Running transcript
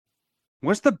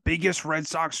What's the biggest Red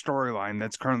Sox storyline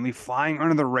that's currently flying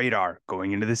under the radar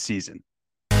going into the season?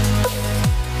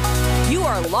 You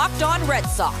are Locked On Red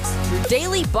Sox, your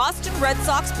daily Boston Red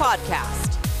Sox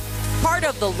podcast. Part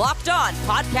of the Locked On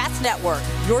Podcast Network,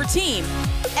 your team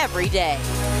every day.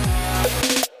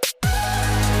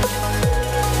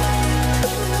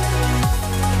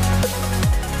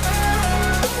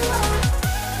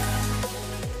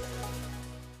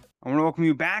 I want to welcome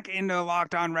you back into the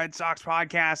Locked On Red Sox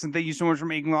podcast, and thank you so much for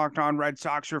making Locked On Red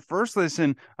Sox your first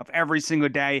listen of every single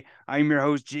day. I am your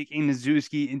host, Jake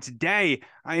Nazuski, and today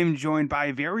I am joined by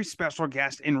a very special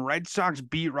guest and Red Sox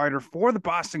beat writer for the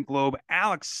Boston Globe,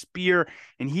 Alex Speier,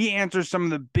 and he answers some of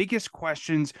the biggest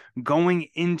questions going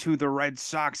into the Red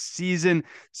Sox season,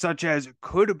 such as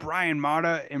could Bryan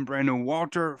Mata and Brandon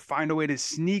Walter find a way to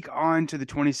sneak on to the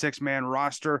 26-man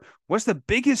roster? What's the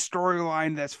biggest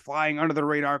storyline that's flying under the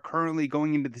radar currently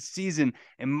going into the season,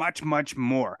 and much, much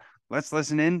more? Let's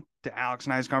listen in to Alex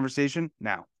and I's conversation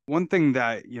now. One thing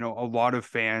that, a lot of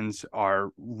fans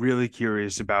are really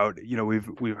curious about,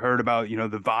 we've heard about,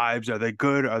 the vibes. Are they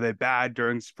good? Are they bad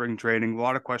during spring training? A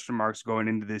lot of question marks going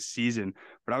into this season.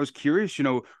 But I was curious,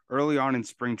 early on in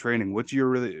spring training, what's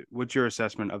your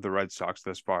assessment of the Red Sox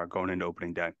thus far going into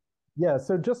opening day? Yeah,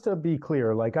 so just to be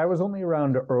clear, I was only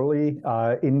around early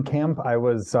in camp. I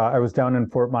was down in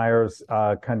Fort Myers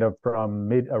kind of from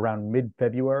around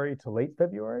mid-February to late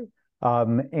February. As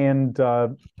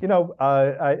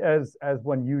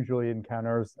one usually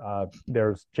encounters,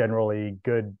 there's generally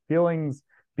good feelings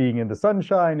being in the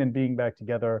sunshine and being back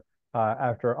together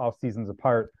after off seasons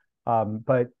apart.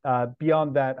 But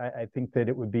beyond that, I think that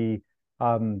it would be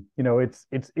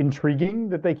it's intriguing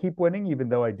that they keep winning, even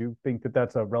though I do think that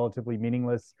that's a relatively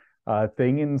meaningless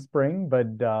thing in spring.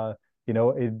 But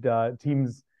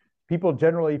people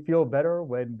generally feel better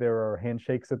when there are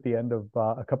handshakes at the end of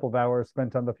a couple of hours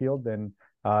spent on the field than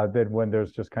when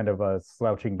there's just kind of a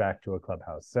slouching back to a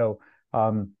clubhouse. So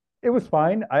it was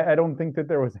fine. I don't think that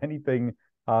there was anything.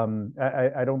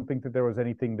 I don't think that there was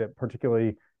anything that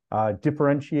particularly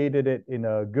differentiated it in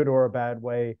a good or a bad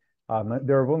way.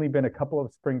 There have only been a couple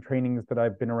of spring trainings that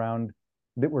I've been around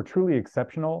that were truly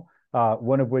exceptional.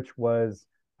 One of which was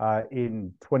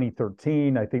in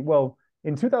 2013, I think. Well,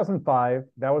 in 2005,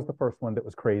 that was the first one that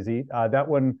was crazy. That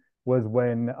one was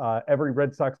when every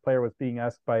Red Sox player was being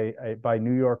asked by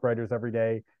New York writers every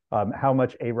day how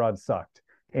much A-Rod sucked.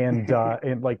 And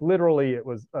literally it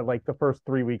was the first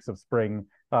 3 weeks of spring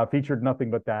featured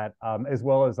nothing but that, as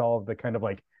well as all of the kind of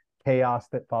chaos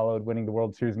that followed winning the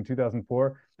World Series in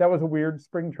 2004. That was a weird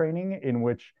spring training in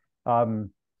which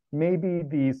maybe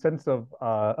the sense of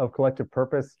collective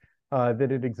purpose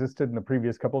that had existed in the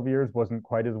previous couple of years wasn't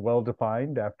quite as well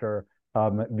defined after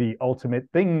the ultimate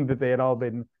thing that they had all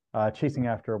been chasing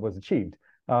after was achieved.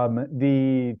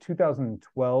 The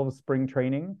 2012 spring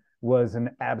training was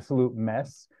an absolute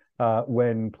mess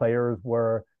when players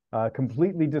were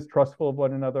completely distrustful of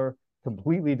one another,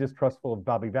 completely distrustful of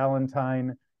Bobby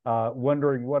Valentine,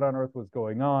 wondering what on earth was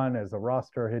going on, as a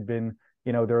roster had been,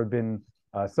 there had been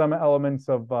some elements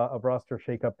of roster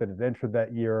shakeup that had entered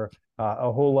that year,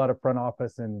 a whole lot of front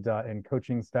office and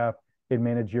coaching staff and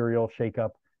managerial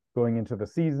shakeup going into the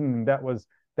season. And that was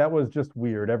just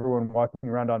weird. Everyone walking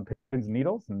around on pins and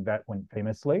needles, and that went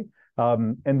famously.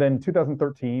 And then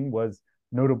 2013 was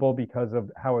notable because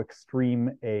of how extreme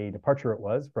a departure it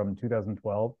was from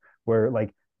 2012, where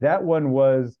that one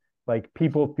was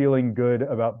people feeling good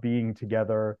about being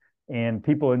together and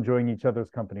people enjoying each other's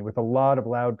company with a lot of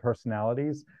loud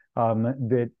personalities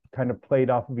that kind of played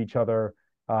off of each other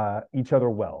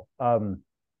well.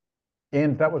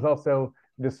 And that was also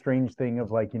this strange thing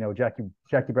of Jackie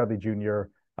Bradley Jr.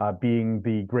 Being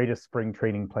the greatest spring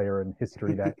training player in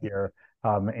history that year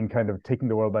and kind of taking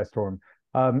the world by storm.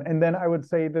 And then I would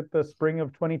say that the spring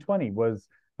of 2020 was,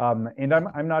 and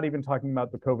I'm not even talking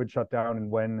about the COVID shutdown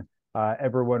and when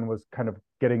everyone was kind of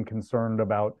getting concerned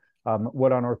about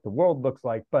what on earth the world looks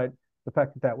like. But the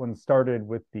fact that one started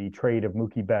with the trade of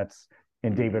Mookie Betts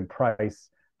and David Price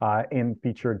and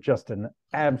featured just an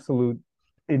absolute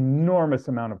enormous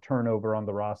amount of turnover on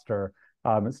the roster.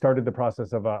 It started the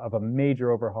process of a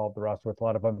major overhaul of the roster with a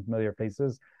lot of unfamiliar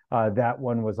faces. That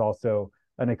one was also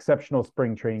an exceptional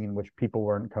spring training in which people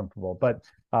weren't comfortable. But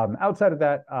outside of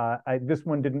that, this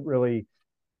one didn't really,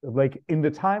 in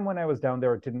the time when I was down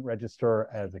there, it didn't register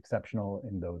as exceptional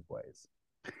in those ways.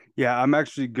 Yeah, I'm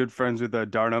actually good friends with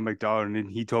Darnell McDonald, and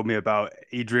he told me about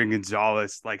Adrian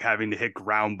Gonzalez like having to hit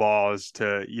ground balls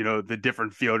to, the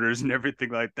different fielders and everything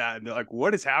like that. And they're like,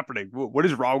 "What is happening? What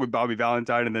is wrong with Bobby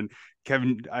Valentine?" And then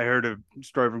I heard a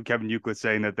story from Kevin Euclid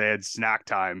saying that they had snack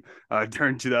time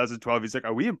during 2012. He's like,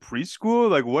 "Are we in preschool?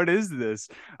 Like, what is this?"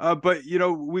 But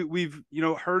we've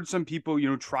heard some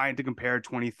people trying to compare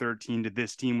 2013 to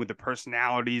this team with the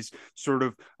personalities, sort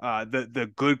of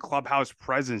the good clubhouse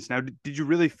presence. Now, did you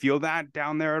really feel that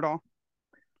down there at all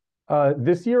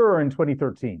This year or in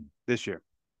 2013? this year?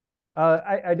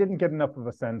 I didn't get enough of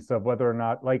a sense of whether or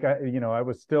not, like, I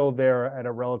was still there at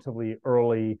a relatively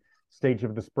early stage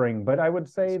of the spring, but I would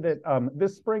say that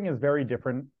this spring is very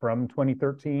different from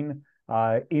 2013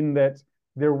 in that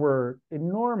there were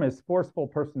enormous forceful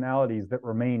personalities that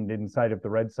remained inside of the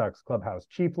Red Sox clubhouse.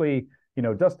 Chiefly,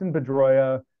 Dustin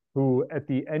Pedroia, who at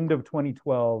the end of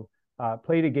 2012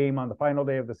 played a game on the final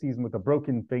day of the season with a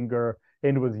broken finger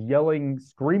and was yelling,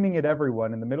 screaming at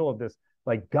everyone in the middle of this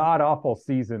like god awful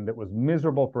season that was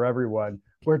miserable for everyone.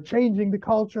 We're changing the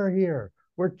culture here.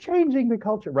 We're changing the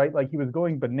culture, right? Like he was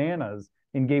going bananas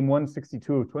in game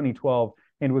 162 of 2012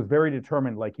 and was very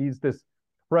determined. Like he's this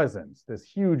presence, this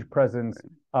huge presence,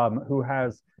 who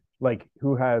has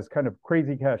kind of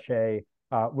crazy cachet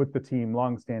with the team,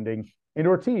 longstanding. And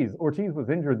Ortiz was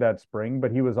injured that spring,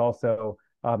 but he was also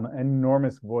an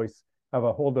enormous voice of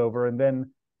a holdover. And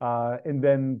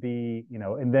then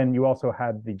you also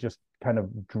had the just kind of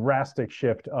drastic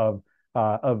shift of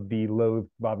the loathed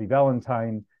Bobby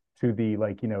Valentine to the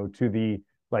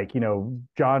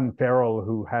John Farrell,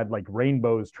 who had like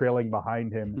rainbows trailing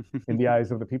behind him in the eyes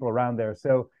of the people around there.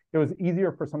 So it was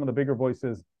easier for some of the bigger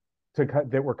voices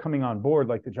that were coming on board,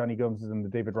 like the Johnny Gomez's and the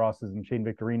David Rosses and Shane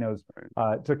Victorinos,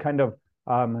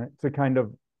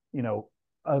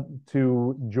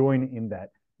 to join in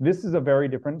that. This is a very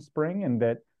different spring in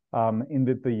that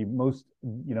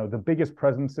the biggest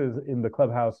presences in the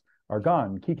clubhouse are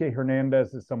gone. Kike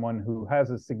Hernandez is someone who has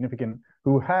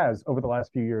over the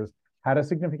last few years had a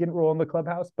significant role in the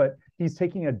clubhouse, but he's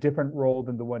taking a different role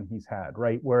than the one he's had,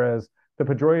 right? Whereas the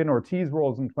Pedroia and Ortiz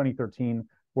roles in 2013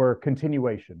 were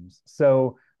continuations.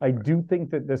 So I do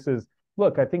think that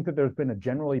I think that there's been a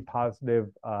generally positive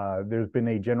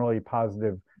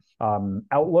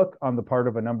outlook on the part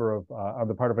of a number of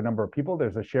people.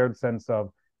 There's a shared sense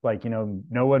of like,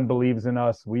 no one believes in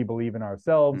us, we believe in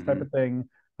ourselves type of thing.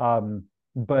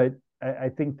 But I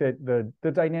think that the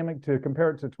dynamic, to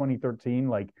compare it to 2013,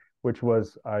 like, which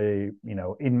was to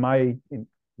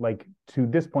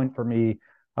this point for me,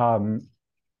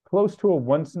 close to a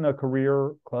once in a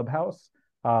career clubhouse.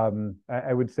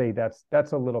 I would say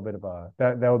that's a little bit of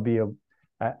that would be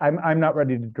I'm not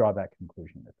ready to draw that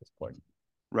conclusion at this point.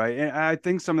 Right. And I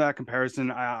think some of that comparison,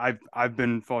 I've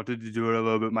been faulted to do it a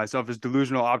little bit myself, is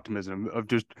delusional optimism of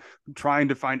just trying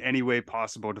to find any way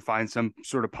possible to find some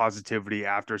sort of positivity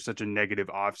after such a negative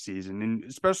offseason. And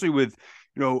especially with,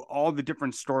 all the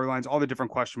different storylines, all the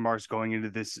different question marks going into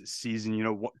this season,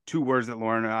 two words that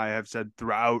Lauren and I have said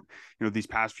throughout, these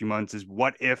past few months is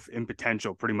what if and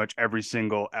potential, pretty much every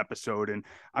single episode. And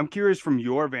I'm curious from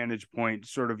your vantage point,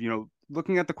 sort of,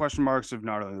 looking at the question marks of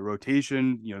not only the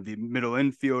rotation, the middle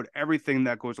infield, everything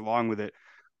that goes along with it,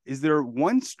 is there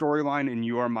one storyline in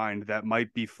your mind that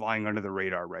might be flying under the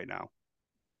radar right now?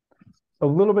 A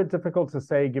little bit difficult to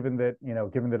say, given that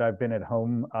I've been at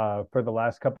home for the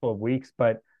last couple of weeks,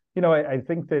 but I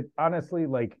think that honestly,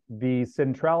 like the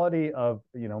centrality of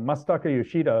Masataka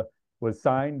Yoshida was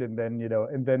signed, and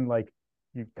then like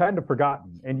you've kind of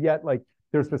forgotten, and yet like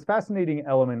there's this fascinating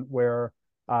element where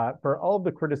for all of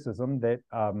the criticism that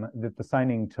the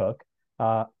signing took,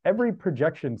 every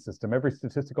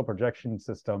statistical projection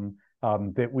system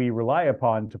that we rely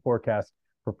upon to forecast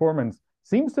performance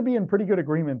seems to be in pretty good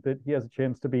agreement that he has a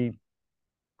chance to be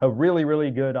a really, really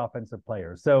good offensive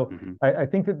player. So I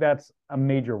think that that's a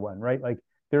major one, right? Like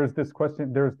there's this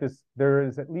question, there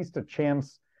is at least a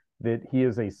chance that he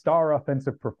is a star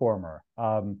offensive performer.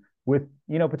 With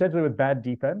potentially with bad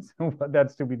defense,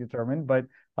 that's to be determined, but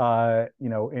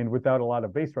and without a lot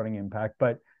of base running impact.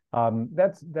 But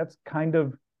that's going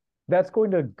to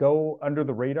go under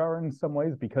the radar in some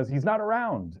ways because he's not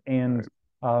around, and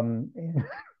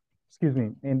excuse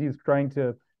me, and he's trying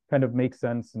to kind of make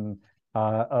sense and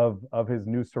of his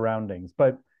new surroundings.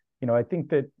 But I think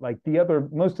that like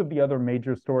most of the other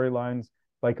major storylines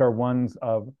like are ones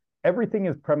of everything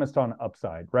is premised on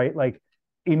upside, right? Like,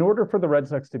 in order for the Red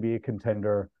Sox to be a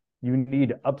contender, you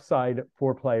need upside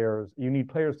for players. You need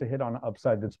players to hit on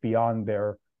upside that's beyond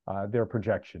their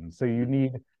projections. So you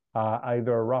need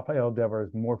either Rafael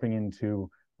Devers morphing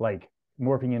into like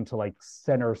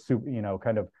center soup,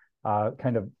 kind of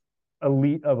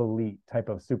elite of elite type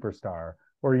of superstar,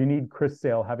 or you need Chris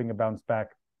Sale having a bounce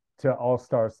back to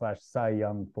all-star / Cy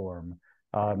Young form.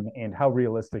 And how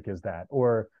realistic is that?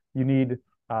 Or you need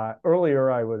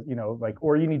earlier I was,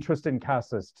 or you need Tristan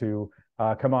Casas to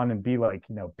come on and be like,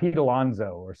 Pete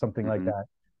Alonso or something like that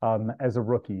as a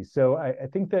rookie. So I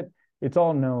think that it's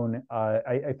all known.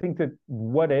 I think that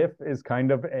what if is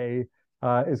kind of a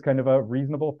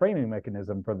reasonable framing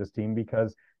mechanism for this team,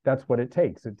 because that's what it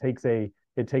takes. It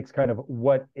takes kind of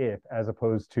what if as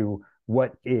opposed to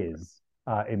what is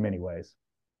in many ways.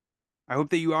 I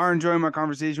hope that you are enjoying my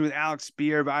conversation with Alex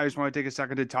Speier, but I just want to take a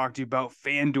second to talk to you about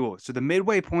FanDuel. So the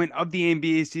midway point of the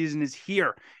NBA season is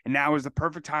here, and now is the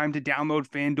perfect time to download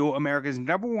FanDuel, America's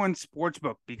 #1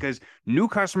 sportsbook, because new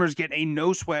customers get a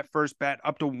no-sweat first bet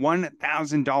up to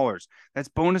 $1,000. That's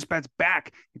bonus bets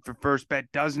back if your first bet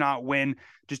does not win.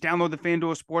 Just download the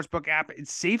FanDuel Sportsbook app.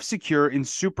 It's safe, secure, and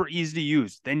super easy to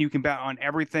use. Then you can bet on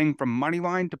everything from money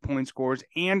line to point scores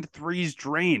and threes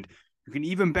drained. You can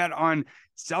even bet on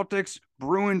Celtics,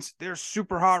 Bruins. They're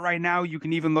super hot right now. You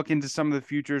can even look into some of the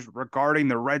futures regarding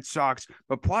the Red Sox.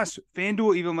 But plus,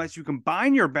 FanDuel even lets you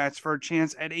combine your bets for a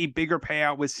chance at a bigger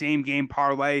payout with same-game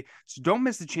parlay. So don't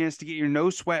miss the chance to get your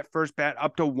no-sweat first bet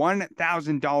up to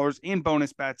 $1,000 in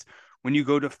bonus bets when you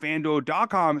go to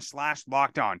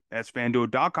FanDuel.com/lockedon. That's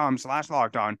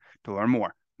FanDuel.com/lockedon to learn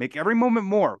more. Make every moment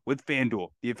more with FanDuel,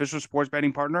 the official sports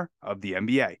betting partner of the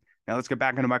NBA. Now let's get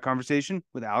back into my conversation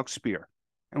with Alex Speier.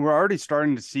 And we're already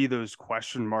starting to see those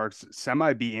question marks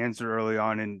be answered early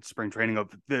on in spring training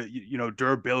of the,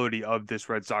 durability of this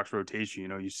Red Sox rotation.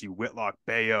 You see Whitlock,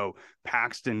 Bayo,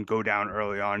 Paxton go down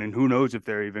early on, and who knows if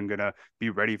they're even going to be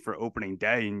ready for opening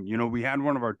day. And, we had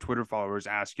one of our Twitter followers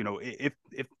ask,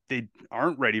 if they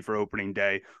aren't ready for opening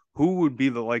day, who would be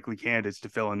the likely candidates to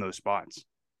fill in those spots?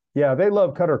 Yeah, they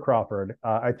love Cutter Crawford.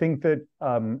 I think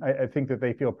that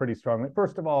they feel pretty strongly.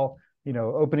 First of all,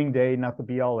 opening day, not the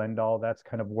be all end all. That's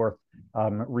kind of worth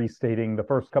restating. The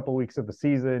first couple of weeks of the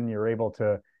season, you're able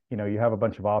to, you have a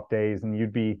bunch of off days, and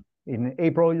you'd be in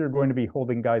April, you're going to be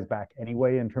holding guys back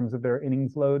anyway in terms of their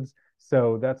innings loads.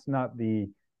 So that's not the,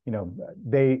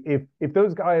 if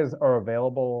those guys are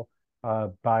available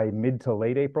by mid to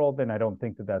late April, then I don't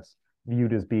think that that's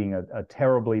viewed as being a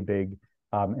terribly big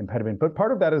impediment. But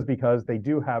part of that is because they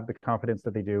do have the confidence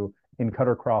that they do in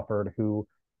Cutter Crawford, who,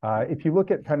 if you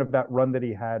look at kind of that run that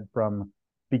he had from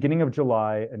beginning of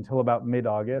July until about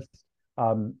mid-August,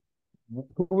 who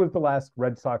was the last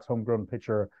Red Sox homegrown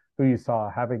pitcher who you saw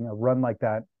having a run like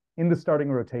that in the starting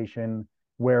rotation,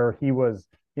 where he was,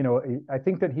 I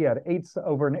think that he had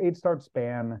over an 8-start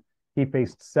span, he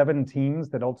faced 7 teams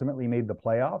that ultimately made the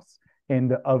playoffs.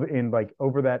 And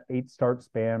over that 8-start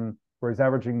span, where he's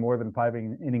averaging more than 5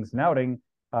 innings an outing,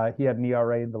 he had an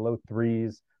ERA in the low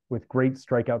 3s with great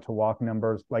strikeout to walk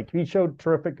numbers. Like, he showed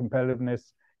terrific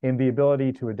competitiveness and the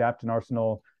ability to adapt an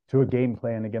arsenal to a game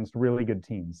plan against really good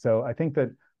teams. So I think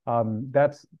that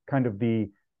that's kind of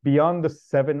beyond the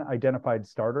 7 identified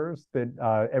starters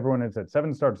that everyone has said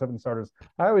 7 starters.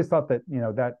 I always thought that,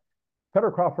 that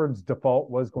Cutter Crawford's default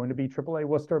was going to be AAA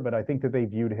Worcester, but I think that they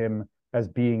viewed him as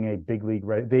being a big league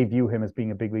ready. They view him as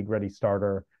being a big league ready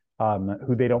starter,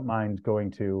 who they don't mind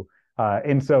going to.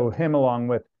 And so him, along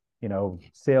with,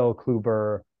 Sale,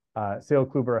 Kluber,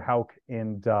 Houck,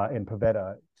 and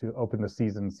Pivetta to open the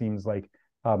season seems like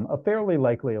a fairly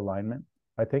likely alignment,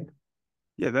 I think.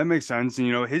 Yeah, that makes sense.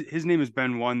 And, his name has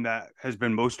been one that has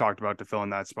been most talked about to fill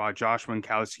in that spot. Josh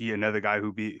Winkowski, another guy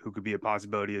who could be a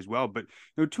possibility as well. But,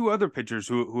 2 other pitchers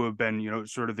who have been,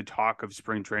 sort of the talk of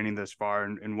spring training thus far.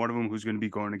 And one of them who's going to be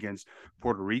going against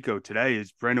Puerto Rico today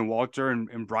is Brandon Walter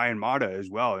and Brian Mata as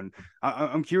well. And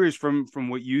I'm curious from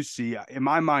what you see. In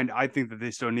my mind, I think that they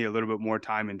still need a little bit more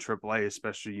time in AAA,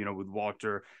 especially, with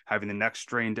Walter having the next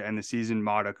strain to end the season,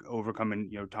 Mata overcoming,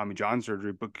 Tommy John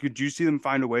surgery. But could you see them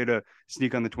find a way to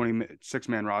sneak on the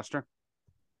 26-man roster?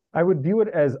 I would view it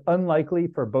as unlikely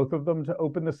for both of them to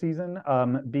open the season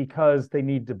because they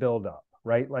need to build up,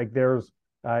 right? Like, there's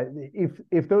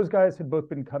if those guys had both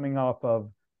been coming off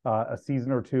of a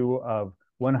season or 2 of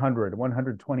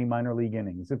 120 minor league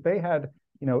innings, if they had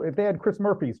Chris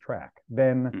Murphy's track,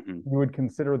 then you would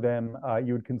consider them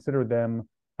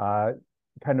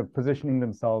kind of positioning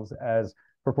themselves as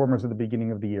performers at the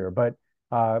beginning of the year. But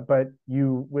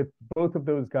you, with both of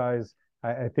those guys,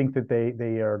 I think that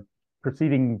they are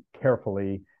proceeding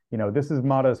carefully. This is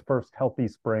Mata's first healthy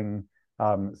spring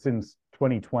since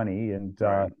 2020, and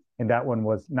that one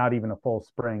was not even a full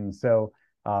spring. So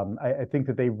I think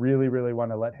that they really, really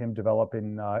want to let him develop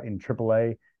in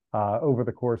AAA over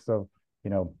the course of,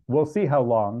 we'll see how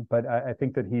long, but I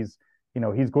think that he's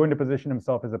he's going to position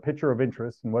himself as a pitcher of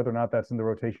interest, and whether or not that's in the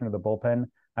rotation or the bullpen,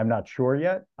 I'm not sure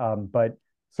yet. But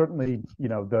certainly,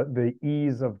 the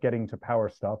ease of getting to power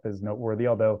stuff is noteworthy,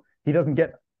 although he doesn't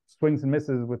get swings and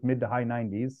misses with mid to high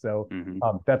 90s. So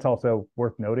that's also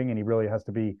worth noting. And he really has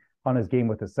to be on his game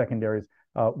with his secondaries.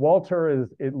 Walter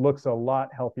it looks a lot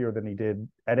healthier than he did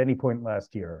at any point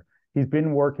last year. He's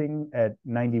been working at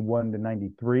 91 to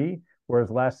 93, whereas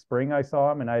last spring I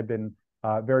saw him and I've been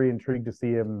very intrigued to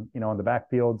see him, on the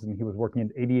backfields, and he was working at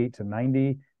 88 to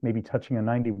 90, maybe touching a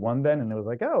 91 then. And it was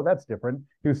like, oh, that's different.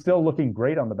 He was still looking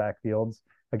great on the backfields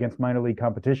against minor league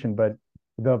competition, but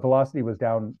the velocity was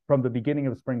down from the beginning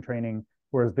of spring training,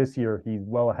 whereas this year he's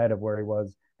well ahead of where he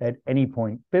was at any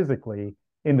point physically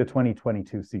in the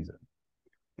 2022 season.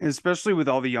 Especially with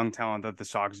all the young talent that the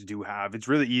Sox do have, it's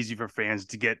really easy for fans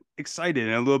to get excited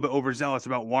and a little bit overzealous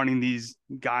about wanting these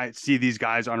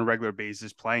guys on a regular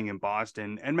basis playing in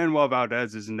Boston. And Manuel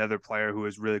Valdez is another player who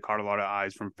has really caught a lot of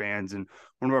eyes from fans. And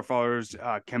one of our followers,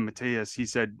 Ken Matias, he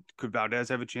said, could Valdez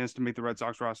have a chance to make the Red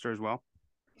Sox roster as well?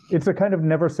 It's a kind of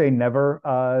never say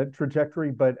never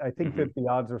trajectory, but I think that the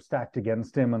odds are stacked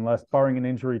against him unless, barring an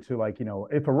injury to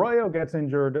if Arroyo gets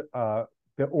injured,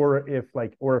 or if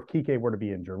Kike were to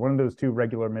be injured, one of those two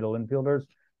regular middle infielders,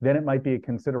 then it might be a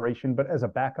consideration. But as a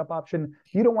backup option,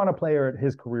 you don't want a player at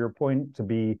his career point to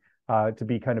be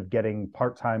kind of getting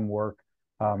part-time work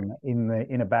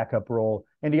in a backup role.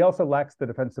 And he also lacks the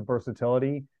defensive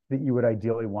versatility that you would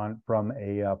ideally want from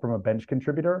a bench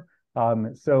contributor.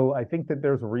 So I think that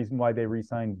there's a reason why they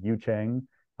re-signed Yu Chang.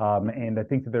 And I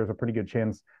think that there's a pretty good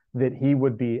chance that he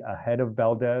would be ahead of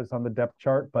Valdez on the depth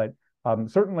chart. But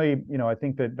certainly, I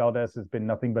think that Valdez has been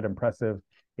nothing but impressive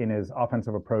in his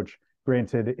offensive approach,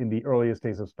 granted in the earliest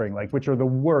days of spring, which are the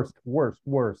worst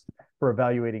for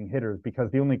evaluating hitters, because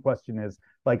the only question is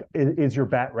your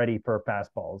bat ready for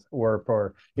fastballs or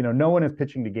for, no one is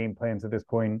pitching to game plans at this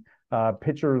point.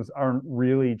 Pitchers aren't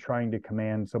really trying to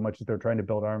command so much as they're trying to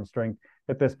build arm strength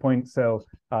at this point. So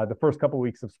the first couple of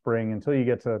weeks of spring until you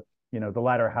get to, the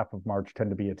latter half of March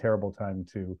tend to be a terrible time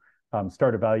to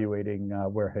start evaluating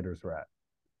where hitters are at.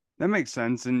 That makes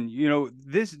sense. And,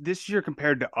 this year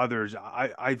compared to others,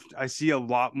 I see a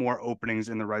lot more openings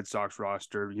in the Red Sox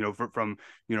roster, from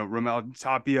Raimel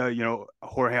Tapia,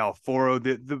 Jorge Alfaro,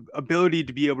 the ability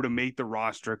to be able to make the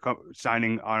roster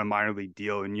signing on a minor league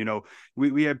deal. And,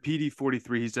 we have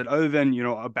PD43. He said, other than,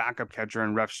 a backup catcher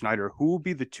and Ref Schneider, who will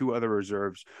be the two other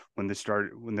reserves when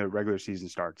the regular season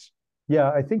starts?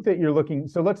 Yeah, I think that you're looking.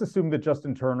 So let's assume that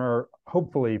Justin Turner,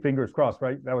 hopefully, fingers crossed,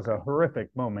 right? That was a horrific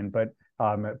moment, but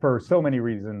for so many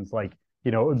reasons, it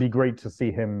would be great to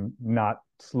see him not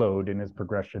slowed in his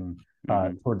progression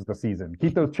towards the season.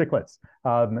 Keep those chiclets.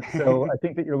 So I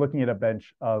think that you're looking at a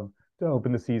bench to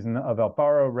open the season of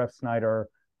Alfaro, Ref Snyder,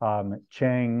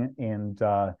 Chang, and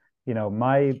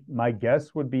my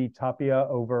guess would be Tapia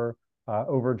over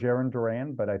Jarren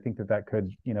Duran, but I think that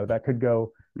could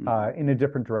go in a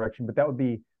different direction. But that would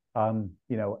be,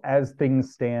 as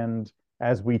things stand,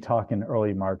 as we talk in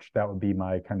early March, that would be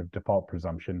my kind of default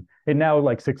presumption. And now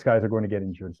 6 guys are going to get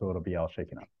injured, so it'll be all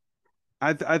shaken up.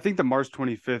 I think the March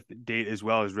 25th date as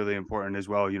well is really important as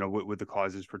well, with the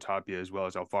causes for Tapia as well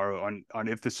as Alfaro on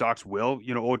if the Sox will,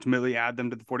 ultimately add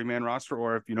them to the 40-man roster,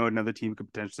 or if, another team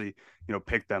could potentially,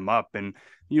 pick them up. And,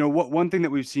 one thing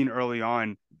that we've seen early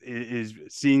on is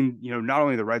seeing, not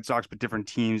only the Red Sox, but different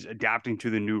teams adapting to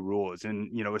the new rules.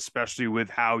 And, especially with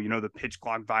how, the pitch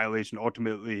clock violation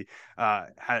ultimately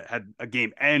had a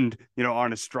game end,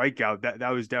 on a strikeout. That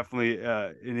was definitely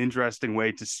an interesting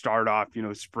way to start off,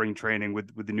 spring training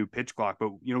with the new pitch clock.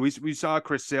 But, we saw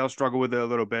Chris Sale struggle with it a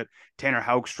little bit. Tanner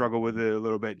Houck struggle with it a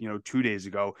little bit, 2 days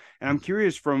ago. And I'm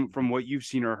curious from what you've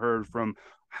seen or heard from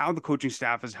how the coaching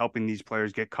staff is helping these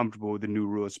players get comfortable with the new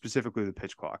rules, specifically the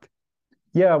pitch clock.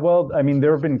 Yeah, well, I mean,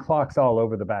 there have been clocks all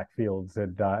over the backfields,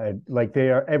 and they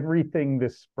are everything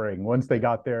this spring. Once they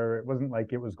got there, it wasn't like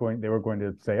they were going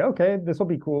to say, okay, this will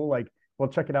be cool. We'll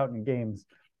check it out in games.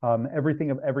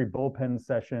 Everything of every bullpen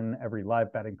session, every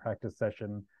live batting practice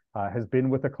session has been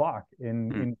with a clock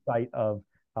in sight of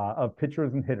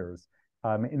pitchers and hitters,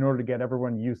 in order to get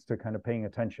everyone used to kind of paying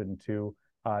attention to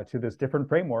this different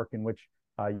framework in which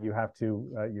you have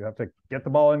to get the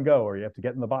ball and go, or you have to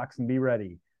get in the box and be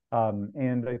ready.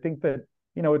 And I think that,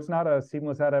 it's not a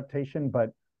seamless adaptation,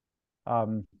 but,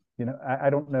 I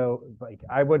don't know,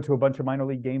 I went to a bunch of minor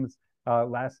league games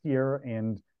last year,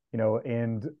 and,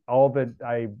 and all that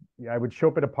I would show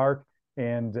up at a park,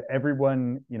 and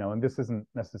everyone, and this isn't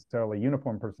necessarily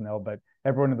uniform personnel, but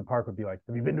everyone in the park would be like,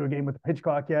 have you been to a game with the pitch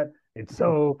clock yet? It's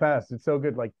so fast. It's so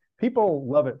good. People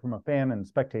love it from a fan and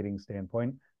spectating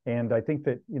standpoint. And I think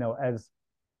that, as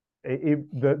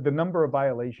the number of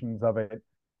violations of it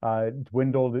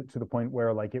dwindled to the point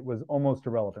where like it was almost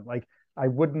irrelevant. Like I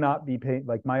would not be paying,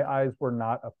 like my eyes were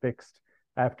not affixed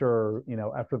after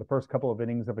after the first couple of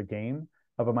innings of a game,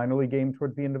 of a minor league game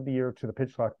towards the end of the year, to the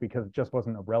pitch clock, because it just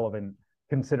wasn't a relevant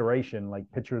consideration. Like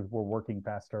pitchers were working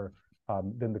faster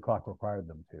than the clock required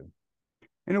them to.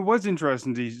 And it was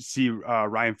interesting to see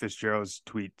Ryan Fitzgerald's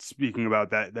tweet speaking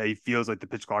about that he feels like the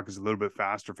pitch clock is a little bit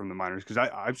faster from the minors, because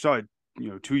I saw it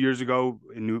 2 years ago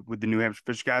with the New Hampshire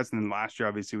Fish Cats, and then last year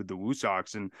obviously with the Woo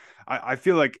Sox, and I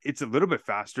feel like it's a little bit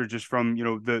faster just from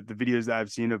the videos that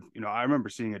I've seen of I remember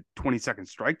seeing a 20-second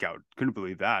strikeout. Couldn't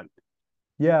believe that.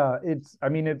 Yeah,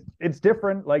 it's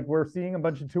different. Like we're seeing a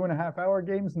bunch of 2.5-hour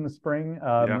games in the spring.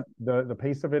 The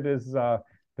pace of it is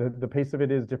the pace of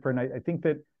it is different. I think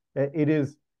that it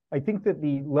is. I think that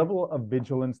the level of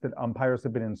vigilance that umpires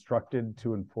have been instructed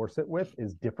to enforce it with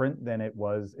is different than it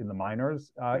was in the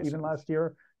minors, even last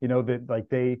year. That like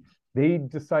they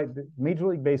decide that Major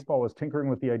League Baseball was tinkering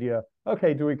with the idea.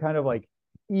 Okay, do we kind of like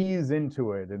ease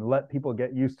into it and let people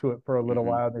get used to it for a little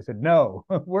while? And they said, no,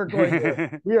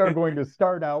 we are going to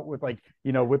start out with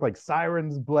with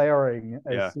sirens blaring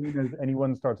as soon as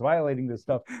anyone starts violating this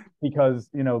stuff, because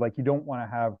like you don't want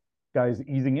to have guys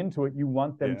easing into it. You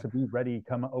want them to be ready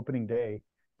come opening day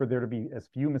for there to be as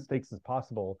few mistakes as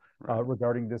possible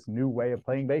regarding this new way of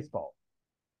playing baseball.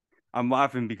 I'm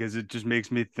laughing because it just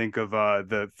makes me think of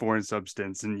the foreign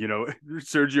substance and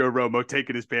Sergio Romo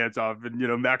taking his pants off,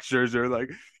 and Max Scherzer like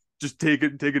just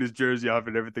taking his jersey off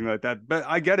and everything like that. But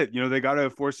I get it. They got to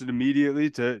force it immediately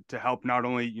to help not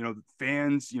only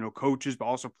fans, coaches, but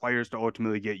also players to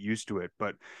ultimately get used to it.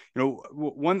 But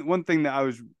one thing that I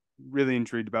was really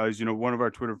intrigued about is one of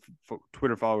our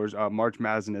Twitter followers, March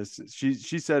Mazinus,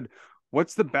 she said,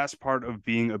 what's the best part of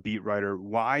being a beat writer?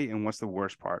 Why? And what's the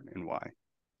worst part and why?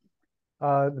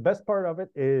 The best part of it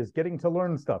is getting to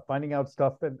learn stuff, finding out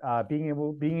stuff, that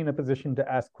being in a position to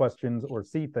ask questions or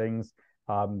see things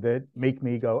that make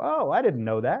me go, oh, I didn't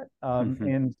know that.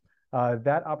 And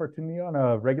that opportunity on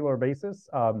a regular basis,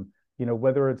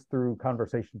 whether it's through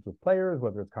conversations with players,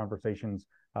 whether it's conversations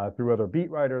through other beat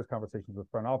writers, conversations with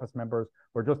front office members,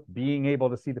 or just being able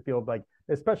to see the field, like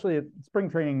especially at spring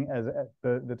training, as at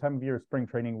the time of year spring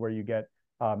training, where you get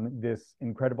this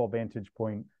incredible vantage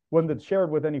point, one that's shared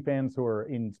with any fans who are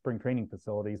in spring training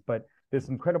facilities, but this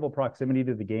incredible proximity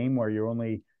to the game where you're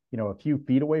only a few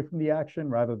feet away from the action,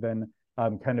 rather than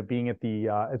kind of being at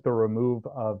the remove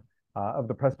of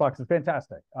the press box, is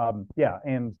fantastic.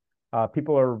 And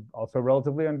people are also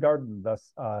relatively unguarded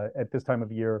thus at this time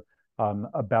of year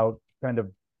about kind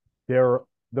of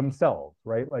themselves,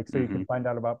 right? Like, so you can find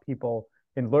out about people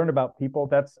and learn about people.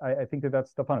 I think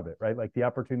that's the fun of it, right? Like the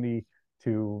opportunity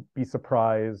to be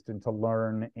surprised and to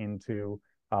learn and to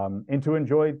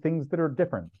enjoy things that are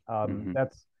different.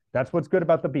 That's what's good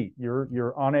about the beat.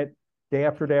 You're on it day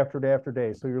after day after day after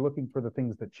day. So you're looking for the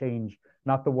things that change,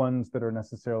 not the ones that are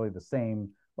necessarily the same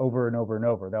over and over and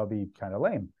over. That would be kind of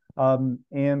lame.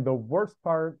 And the worst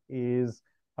part is,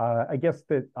 I guess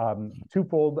that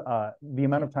twofold. The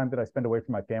amount of time that I spend away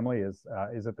from my family is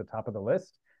at the top of the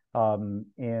list.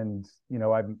 And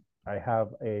I have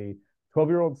a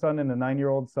 12-year-old son and a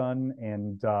 9-year-old son,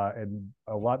 and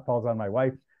a lot falls on my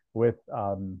wife with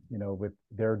with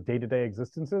their day-to-day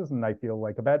existences, and I feel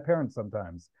like a bad parent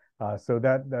sometimes. So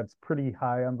that's pretty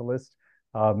high on the list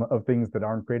of things that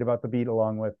aren't great about the beat,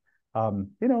 along with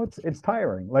it's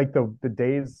tiring. Like the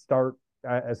days start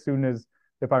as soon as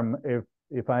if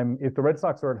the Red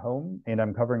Sox are at home and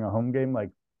I'm covering a home game, like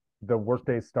the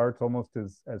workday starts almost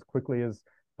as quickly as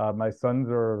my sons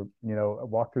are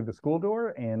walk through the school door,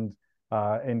 and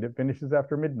it finishes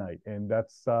after midnight, and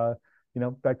that's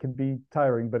that can be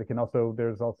tiring, but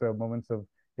there's also moments of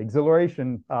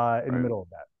exhilaration in the middle of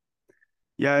that.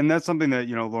 Yeah, and that's something that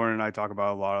Lauren and I talk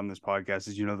about a lot on this podcast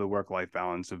is the work-life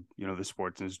balance of the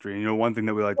sports industry. And, one thing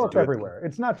that we like to do everywhere.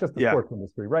 It's not just the sports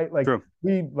industry, right? Like True.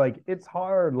 It's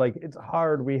hard. Like it's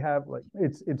hard. We have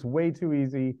it's way too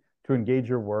easy to engage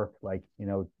your work. Like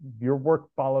your work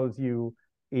follows you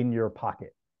in your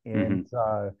pocket, and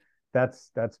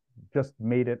that's just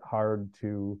made it hard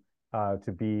to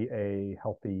be a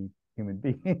healthy human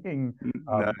being.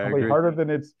 Probably harder than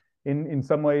it's in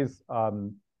some ways.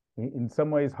 In some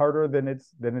ways harder than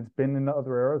it's been in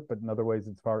other eras, but in other ways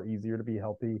it's far easier to be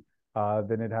healthy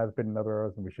than it has been in other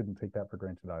eras, and we shouldn't take that for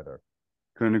granted either.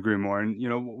 Couldn't agree more. And,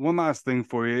 one last thing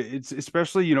for you. It's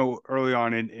especially, early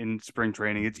on in spring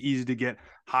training, it's easy to get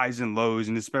highs and lows.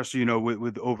 And especially,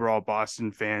 with overall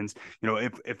Boston fans,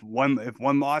 if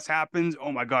one loss happens,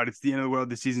 oh my God, it's the end of the world.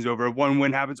 The season's over. If one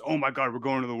win happens, oh my God, we're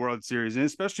going to the World Series. And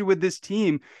especially with this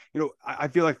team, I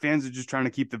feel like fans are just trying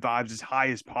to keep the vibes as high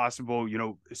as possible,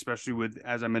 especially with,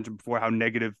 as I mentioned before, how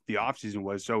negative the offseason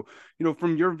was. So,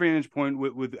 from your vantage point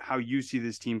with how you see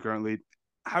this team currently,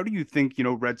 how do you think,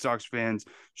 Red Sox fans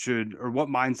should, or what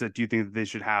mindset do you think that they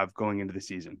should have going into the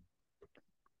season?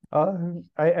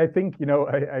 I think,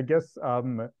 I guess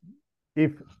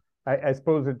if I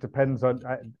suppose it depends on,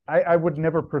 I would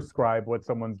never prescribe what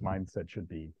someone's mindset should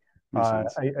be. I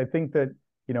think that,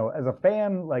 as a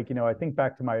fan, I think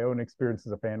back to my own experience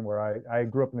as a fan where I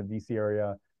grew up in the DC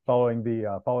area following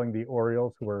the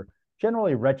Orioles, who were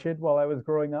generally wretched while I was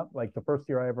growing up. Like the first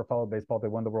year I ever followed baseball, they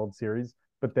won the World Series,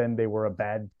 but then they were a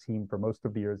bad team for most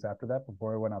of the years after that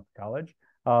before I went off to college.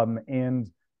 And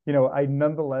I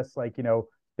nonetheless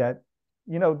that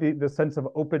the sense of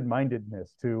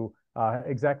open-mindedness to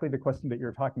exactly the question that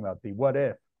you're talking about, the what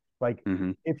if,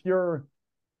 if you're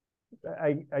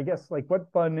I guess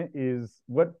what fun is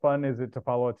it to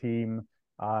follow a team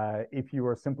if you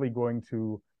are simply going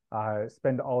to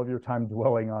spend all of your time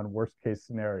dwelling on worst case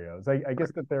scenarios. I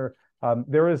guess that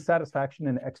there is satisfaction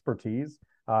in expertise.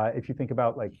 If you think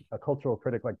about a cultural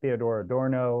critic like Theodore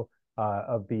Adorno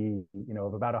of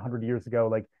about 100 years ago,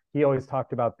 he always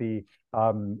talked about he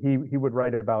would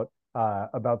write about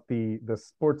the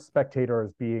sports spectator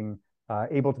as being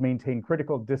able to maintain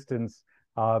critical distance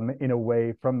in a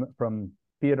way from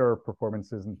theater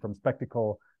performances and from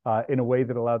spectacle in a way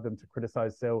that allowed them to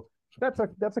criticize. So that's a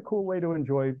cool way to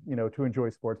enjoy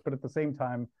sports. But at the same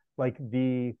time, I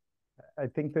think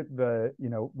that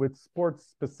with sports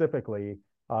specifically,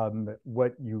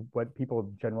 what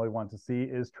people generally want to see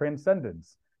is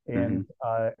transcendence and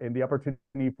the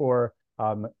opportunity for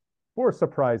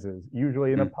surprises,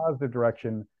 usually in a positive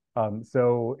direction.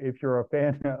 So if you're a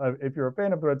fan of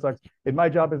the Red Sox, and my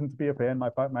job isn't to be a fan,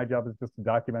 my job is just to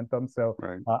document them. So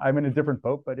I'm in a different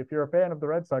boat. But if you're a fan of the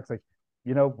Red Sox,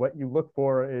 what you look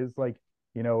for is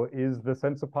is the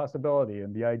sense of possibility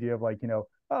and the idea of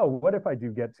oh, what if I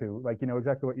do get to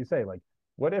exactly what you say,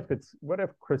 what if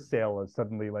Chris Sale is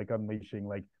suddenly unleashing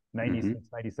 96,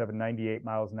 97, 98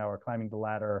 miles an hour, climbing the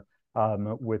ladder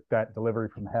with that delivery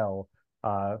from hell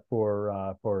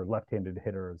for left-handed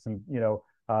hitters, and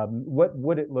what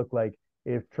would it look like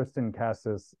if Triston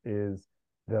Casas is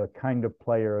the kind of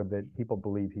player that people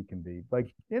believe he can be?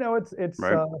 It's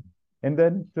right. And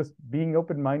then just being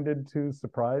open-minded to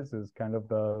surprise is kind of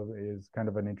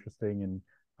an interesting and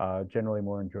generally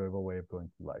more enjoyable way of going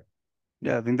through life.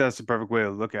 Yeah, I think that's the perfect way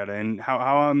to look at it. And how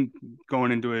I'm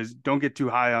going into it is don't get too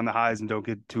high on the highs and don't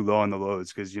get too low on the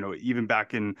lows. Because, even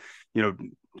back in,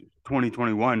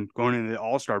 2021, going into the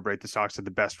All-Star break, the Sox had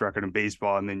the best record in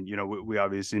baseball. And then, we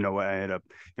obviously know what ended up,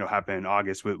 happening in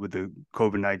August with the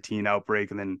COVID-19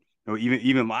 outbreak. And then,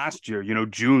 even last year,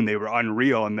 June, they were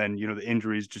unreal. And then, the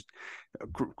injuries just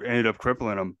ended up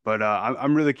crippling them. But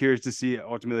I'm really curious to see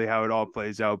ultimately how it all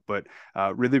plays out. But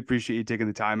really appreciate you taking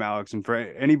the time, Alex. And for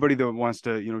anybody that wants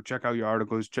to, check out your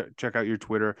articles, check out your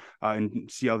Twitter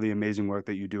and see all the amazing work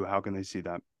that you do, how can they see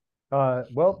that? I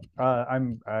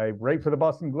write for the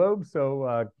Boston Globe.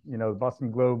 So, the Boston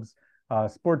Globe's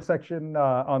sports section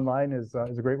online is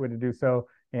a great way to do so.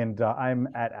 And I'm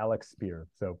at Alex Spear.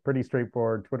 So pretty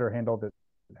straightforward Twitter handle that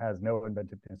has no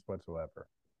inventiveness whatsoever.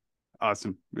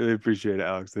 Awesome. Really appreciate it,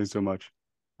 Alex. Thanks so much.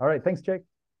 All right. Thanks, Jake.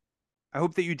 I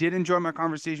hope that you did enjoy my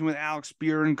conversation with Alex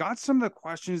Spear and got some of the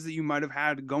questions that you might have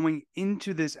had going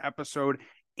into this episode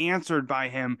answered by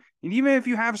him. And even if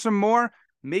you have some more,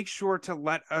 make sure to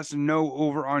let us know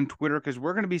over on Twitter, because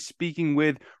we're going to be speaking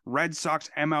with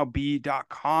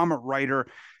RedSoxMLB.com writer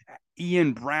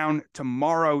Ian Brown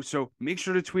tomorrow. So make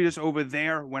sure to tweet us over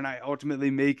there when I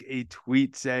ultimately make a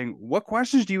tweet saying, what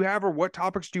questions do you have or what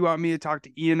topics do you want me to talk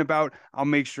to Ian about? I'll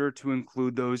make sure to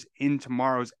include those in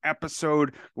tomorrow's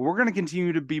episode. But we're going to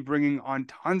continue to be bringing on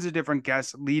tons of different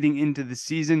guests leading into the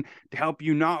season to help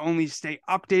you not only stay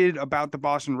updated about the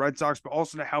Boston Red Sox, but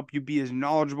also to help you be as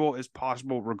knowledgeable as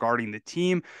possible regarding the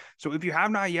team. So if you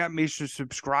have not yet, make sure to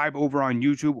subscribe over on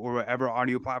YouTube or whatever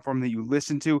audio platform that you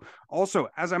listen to. Also,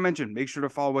 as I mentioned, make sure to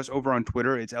follow us over on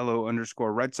Twitter. It's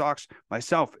LO_Red Sox.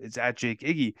 Myself, it's at Jake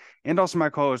Iggy. And also my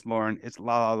co-host, Lauren. It's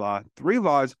 3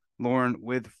 Laws, Lauren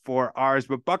with 4 R's.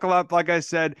 But buckle up, like I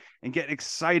said, and get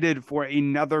excited for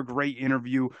another great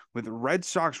interview with Red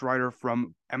Sox writer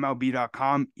from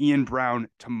MLB.com, Ian Browne,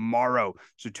 tomorrow.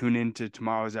 So tune in to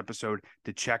tomorrow's episode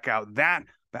to check out that.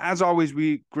 But as always,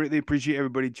 we greatly appreciate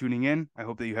everybody tuning in. I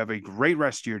hope that you have a great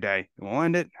rest of your day. And we'll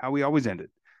end it how we always end it.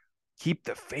 Keep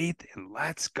the faith and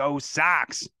let's go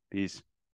Sox. Peace.